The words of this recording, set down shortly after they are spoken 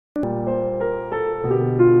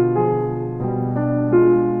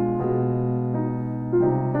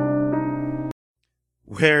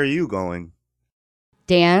Where are you going?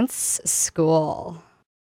 Dance school.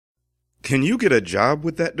 Can you get a job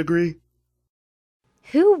with that degree?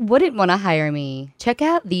 Who wouldn't want to hire me? Check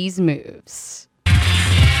out these moves.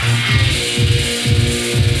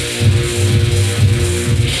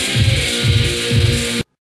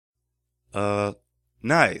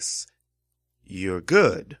 Nice. You're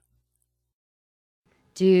good.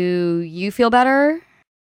 Do you feel better?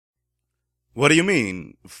 What do you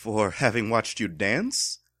mean, for having watched you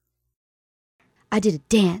dance? I did a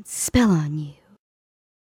dance spell on you.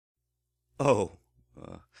 Oh,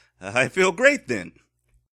 I feel great then.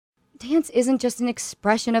 Dance isn't just an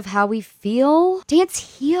expression of how we feel.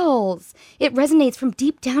 Dance heals. It resonates from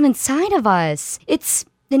deep down inside of us. It's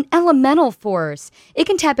an elemental force. It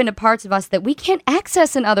can tap into parts of us that we can't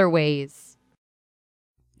access in other ways.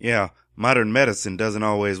 Yeah, modern medicine doesn't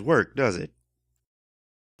always work, does it?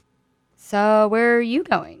 So, where are you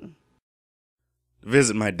going?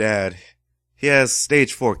 Visit my dad. He has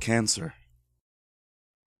stage 4 cancer.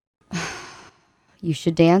 You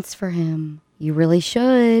should dance for him. You really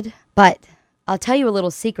should. But I'll tell you a little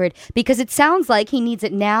secret, because it sounds like he needs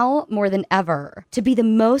it now more than ever. To be the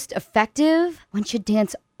most effective, one should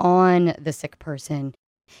dance on the sick person.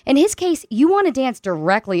 In his case, you want to dance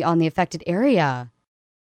directly on the affected area.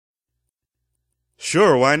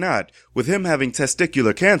 Sure, why not? With him having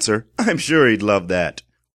testicular cancer, I'm sure he'd love that.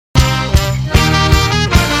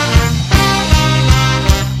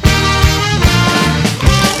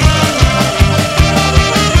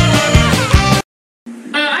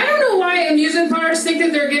 Think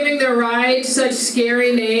that they're giving their ride such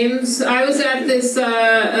scary names. I was at this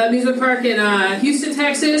amusement park in Houston,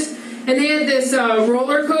 Texas, and they had this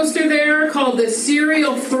roller coaster there called the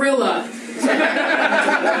Serial Thriller.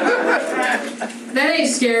 That ain't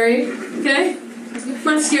scary, okay? I'm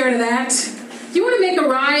not scared of that. If you want to make a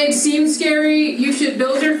ride seem scary, you should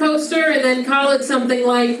build your coaster and then call it something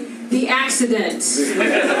like The Accident.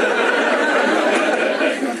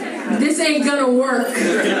 This ain't gonna work.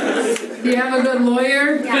 Do you have a good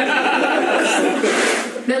lawyer? Yeah.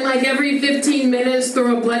 Then, like, every 15 minutes,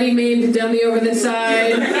 throw a bloody maimed dummy over the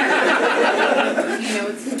side.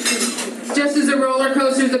 Just as the roller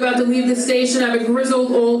coaster's about to leave the station, I have a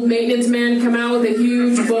grizzled old maintenance man come out with a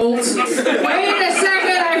huge bolt. Wait a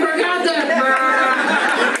second, I forgot that.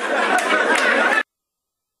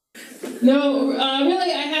 No,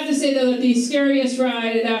 really, I have to say, though, that the scariest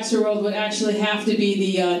ride at Astroworld would actually have to be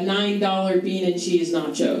the $9 bean and cheese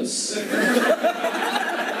nachos.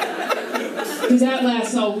 Because that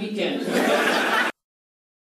lasts all weekend.